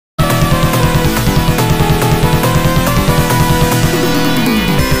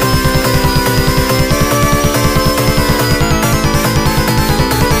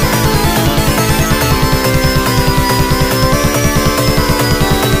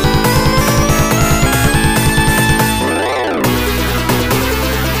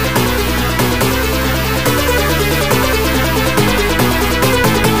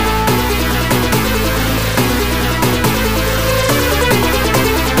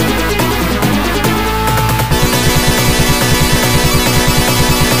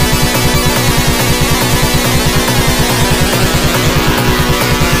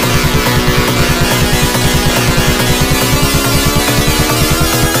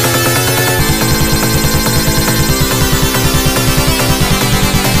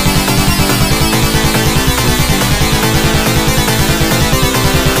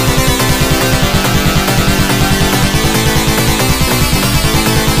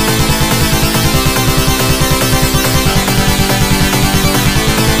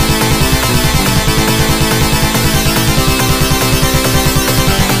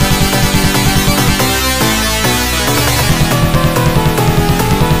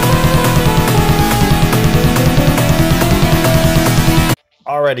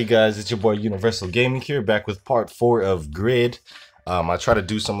Alrighty, guys, it's your boy Universal Gaming here, back with part 4 of Grid. I try to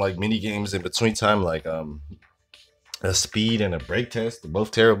do some like mini games in between time, like a speed and a brake test. They're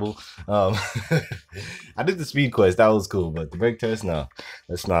both terrible. I did the speed quest, that was cool, but the brake test, no,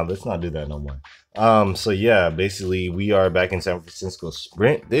 let's not do that no more. So yeah, basically we are back in San Francisco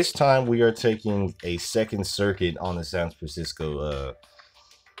Sprint. This time we are taking a second circuit on the San Francisco,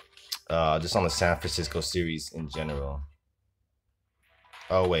 just on the San Francisco series in general.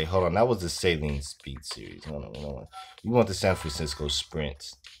 Oh wait, hold on. That was the Saline Speed series. No. We want the San Francisco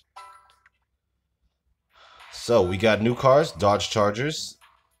Sprint. So we got new cars, Dodge Chargers.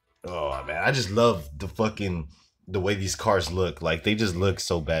 Oh man, I just love the way these cars look. Like they just look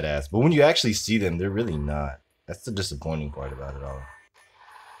so badass. But when you actually see them, they're really not. That's the disappointing part about it all.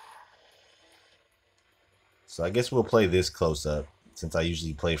 So I guess we'll play this close up since I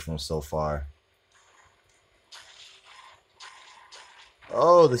usually play from so far.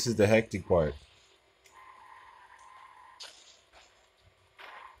 Oh, this is the hectic part.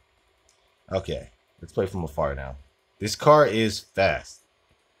 Okay, let's play from afar now. This car is fast.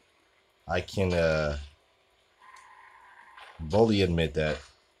 I can boldly admit that.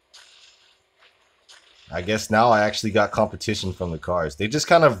 I guess now I actually got competition from the cars. They just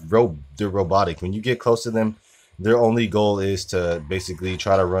kind of they're robotic. When you get close to them, their only goal is to basically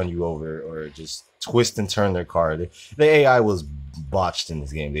try to run you over or just twist and turn their car. The AI was botched in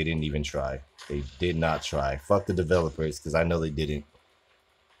this game. They didn't even try. They did not try. Fuck the developers, because I know they didn't.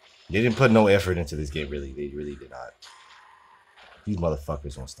 They didn't put no effort into this game, really. They really did not. These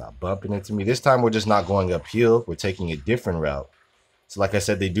motherfuckers won't stop bumping into me. This time we're just not going uphill. We're taking a different route. So like I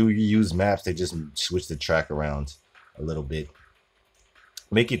said, they do reuse maps. They just switch the track around a little bit.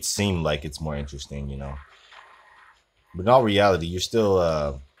 Make it seem like it's more interesting, you know. But in all reality, you're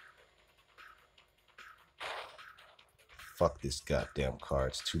still fuck this goddamn car.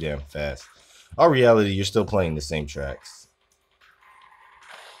 It's too damn fast. In all reality, you're still playing the same tracks.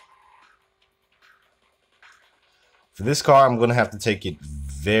 For this car, I'm going to have to take it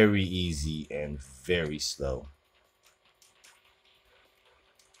very easy and very slow.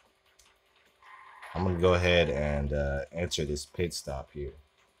 I'm going to go ahead and enter this pit stop here.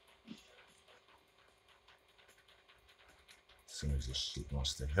 As soon as this shit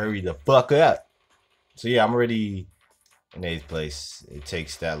wants to hurry the fuck up. So yeah, I'm already in 8th place. It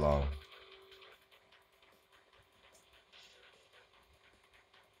takes that long.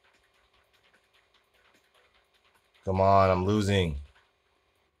 Come on, I'm losing.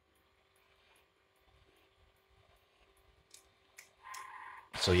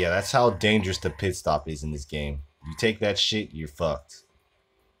 So yeah, that's how dangerous the pit stop is in this game. You take that shit, you're fucked.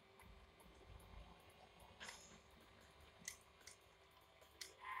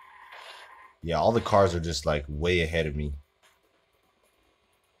 Yeah, all the cars are just like way ahead of me.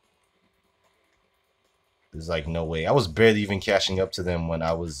 There's like no way. I was barely even catching up to them when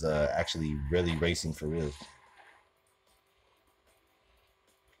I was actually really racing for real.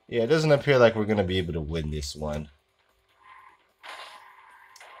 Yeah, it doesn't appear like we're going to be able to win this one.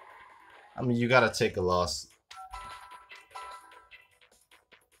 I mean, you got to take a loss.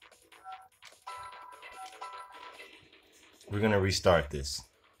 We're going to restart this.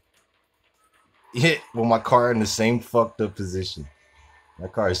 Yeah, well, my car in the same fucked up position. My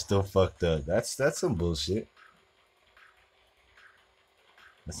car is still fucked up. That's some bullshit.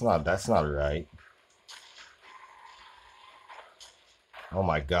 That's not right. Oh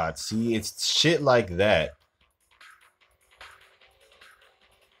my god, see, it's shit like that.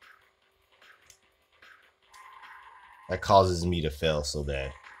 That causes me to fail so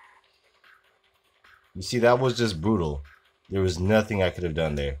bad. You see, that was just brutal. There was nothing I could have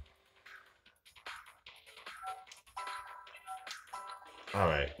done there.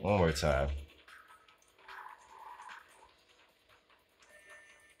 Alright, one more time.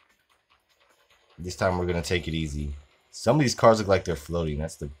 This time we're gonna take it easy. Some of these cars look like they're floating.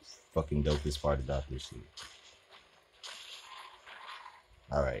 That's the fucking dopest part about this shit.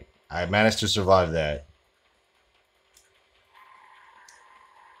 Alright, I managed to survive that.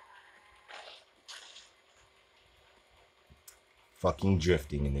 Fucking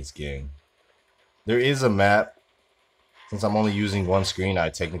drifting in this game. There is a map. Since I'm only using one screen, I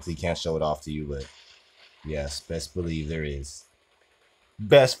technically can't show it off to you, but yes, best believe there is.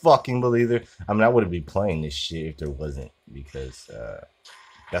 Best fucking believe there. I mean, I wouldn't be playing this shit if there wasn't, because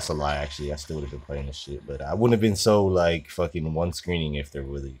that's a lie. Actually, I still would have been playing this shit, but I wouldn't have been so like fucking one screening if there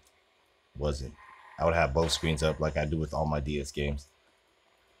really wasn't. I would have both screens up like I do with all my DS games.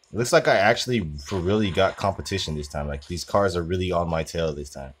 It looks like I actually for really got competition this time. Like these cars are really on my tail this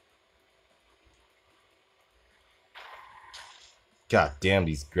time. God damn,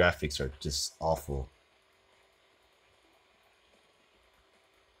 these graphics are just awful.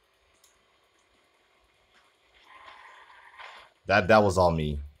 That was all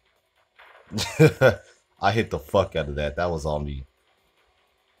me. I hit the fuck out of that. That was all me.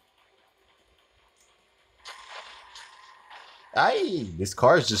 This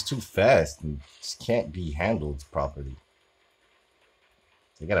car is just too fast and just can't be handled properly.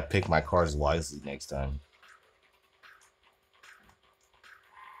 I gotta pick my cars wisely next time.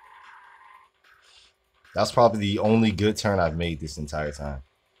 That's probably the only good turn I've made this entire time.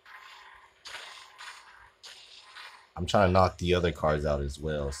 I'm trying to knock the other cars out as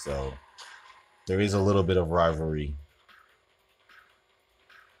well, so there is a little bit of rivalry.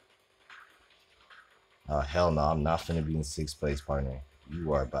 Oh, hell no, I'm not finna be in 6th place, partner.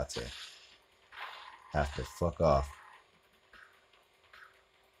 You are about to have to fuck off.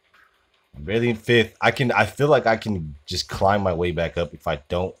 I'm barely in 5th. I feel like I can just climb my way back up if I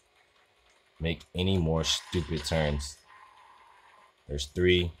don't make any more stupid turns. There's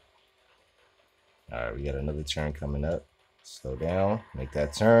 3. All right, we got another turn coming up. Slow down, make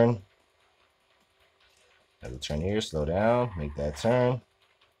that turn. Another turn here, slow down, make that turn.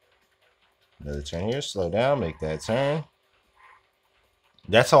 Another turn here, slow down, make that turn.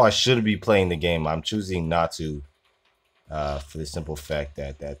 That's how I should be playing the game. I'm choosing not to, for the simple fact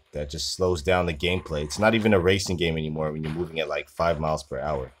that just slows down the gameplay. It's not even a racing game anymore when you're moving at like 5 miles per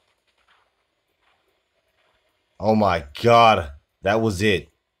hour. Oh my god, that was it.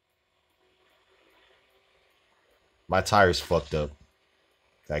 My tire's fucked up.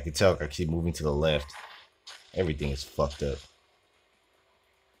 I can tell I keep moving to the left. Everything is fucked up.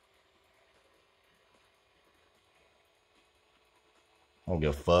 I don't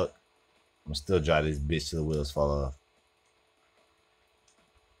give a fuck. I'm still drive this bitch till the wheels fall off.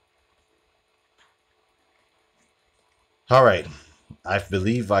 All right. I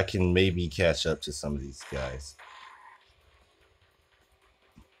believe I can maybe catch up to some of these guys.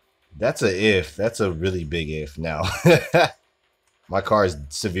 That's a if. That's a really big if now. My car is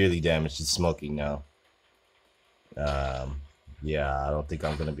severely damaged. It's smoking now. Yeah, I don't think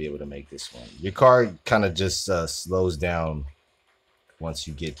I'm going to be able to make this one. Your car kind of just slows down once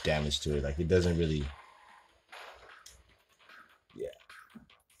you get damage to it. Like, it doesn't really... Yeah.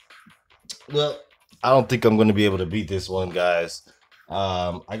 Well, I don't think I'm going to be able to beat this one, guys.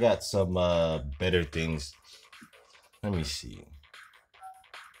 I got some better things. Let me see.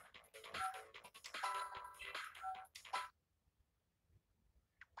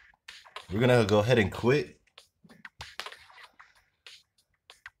 We're going to go ahead and quit.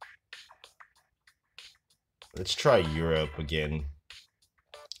 Let's try Europe again.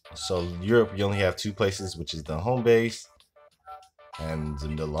 So Europe, you only have 2 places, which is the home base and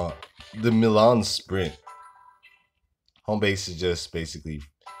the Milan Sprint. Home base is just basically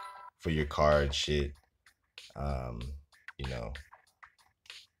for your car and shit. You know,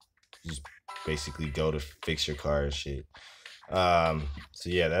 just basically go to fix your car and shit. So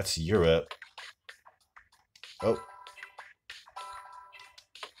yeah, that's Europe. Oh.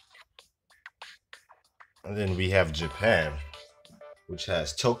 And then we have Japan, which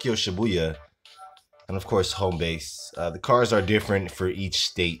has Tokyo, Shibuya, and of course home base. The cars are different for each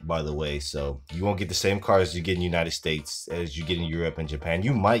state, by the way, so you won't get the same cars you get in the United States as you get in Europe and Japan.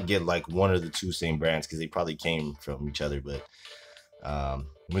 You might get like 1 or the 2 same brands because they probably came from each other, but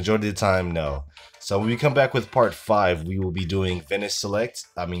majority of the time, no. So when we come back with part 5, we will be doing the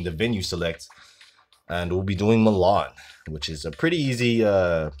venue select, and we'll be doing Milan, which is a pretty easy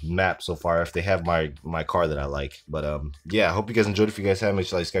map so far if they have my car that I like. But yeah, I hope you guys enjoyed. If you guys have, make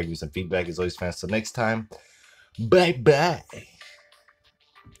sure you guys give me some feedback. As always, fans, till next time, bye bye.